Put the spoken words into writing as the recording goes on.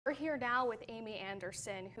We're here now with Amy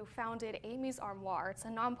Anderson, who founded Amy's Armoire. It's a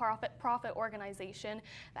nonprofit organization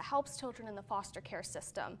that helps children in the foster care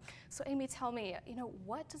system. So Amy, tell me,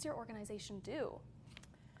 what does your organization do?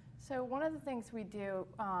 So one of the things we do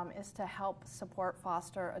is to help support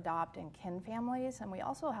foster, adopt, and kin families, and we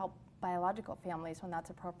also help biological families when that's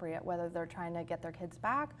appropriate, whether they're trying to get their kids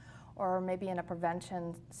back or maybe in a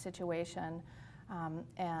prevention situation,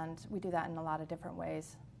 and we do that in a lot of different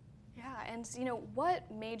ways. Yeah, and what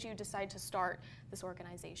made you decide to start this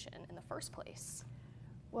organization in the first place?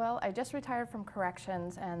 Well, I just retired from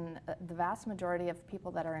corrections, and the vast majority of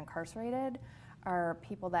people that are incarcerated are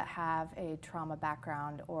people that have a trauma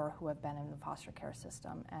background or who have been in the foster care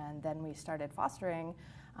system. And then we started fostering.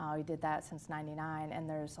 We did that since '99, and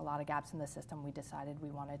there's a lot of gaps in the system we decided we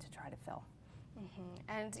wanted to try to fill. Mm-hmm.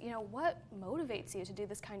 And what motivates you to do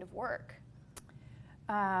this kind of work?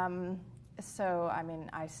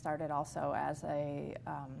 I started also as a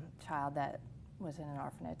child that was in an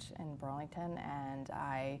orphanage in Burlington, and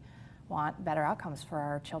I want better outcomes for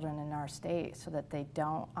our children in our state so that they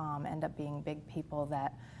don't end up being big people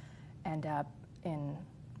that end up in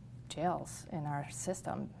jails in our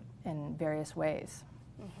system in various ways.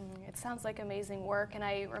 Mm-hmm. It sounds like amazing work, and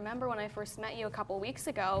I remember when I first met you a couple weeks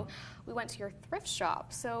ago, we went to your thrift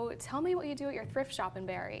shop. So tell me what you do at your thrift shop in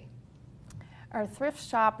Barre. Our thrift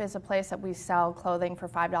shop is a place that we sell clothing for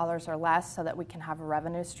 $5 or less so that we can have a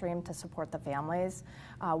revenue stream to support the families.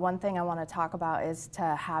 One thing I want to talk about is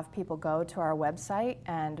to have people go to our website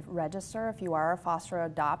and register if you are a foster,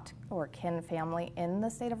 adopt, or kin family in the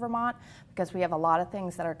state of Vermont, because we have a lot of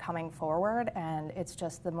things that are coming forward, and it's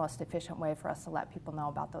just the most efficient way for us to let people know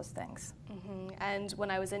about those things. Mm-hmm. And when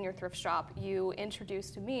I was in your thrift shop, you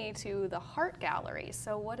introduced me to the Heart Gallery.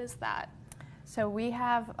 So what is that? So we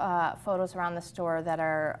have photos around the store that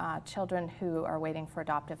are children who are waiting for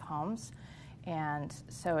adoptive homes, and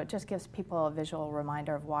so it just gives people a visual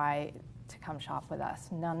reminder of why to come shop with us.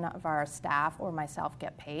 None of our staff or myself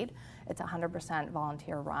get paid. It's 100%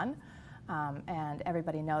 volunteer run, and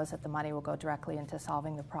everybody knows that the money will go directly into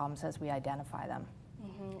solving the problems as we identify them.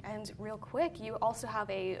 Mm-hmm. And real quick, you also have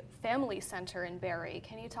a family center in Barre.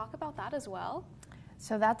 Can you talk about that as well?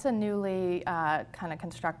 So that's a newly kind of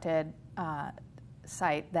constructed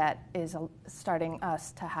site that is starting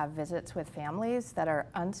us to have visits with families that are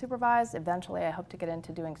unsupervised. Eventually, I hope to get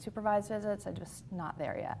into doing supervised visits. I'm just not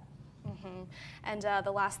there yet. Mm-hmm. And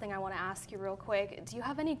the last thing I want to ask you real quick, do you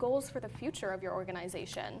have any goals for the future of your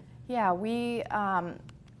organization? Yeah,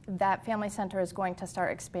 that family center is going to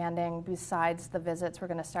start expanding. Besides the visits, we're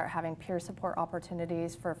going to start having peer support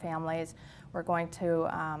opportunities for families. We're going to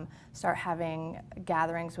start having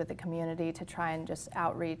gatherings with the community to try and just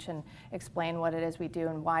outreach and explain what it is we do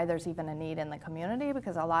and why there's even a need in the community,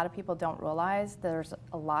 because a lot of people don't realize there's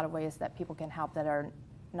a lot of ways that people can help that are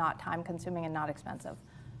not time consuming and not expensive.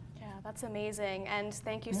 Yeah, that's amazing. And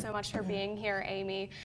thank you so much for being here, Amy.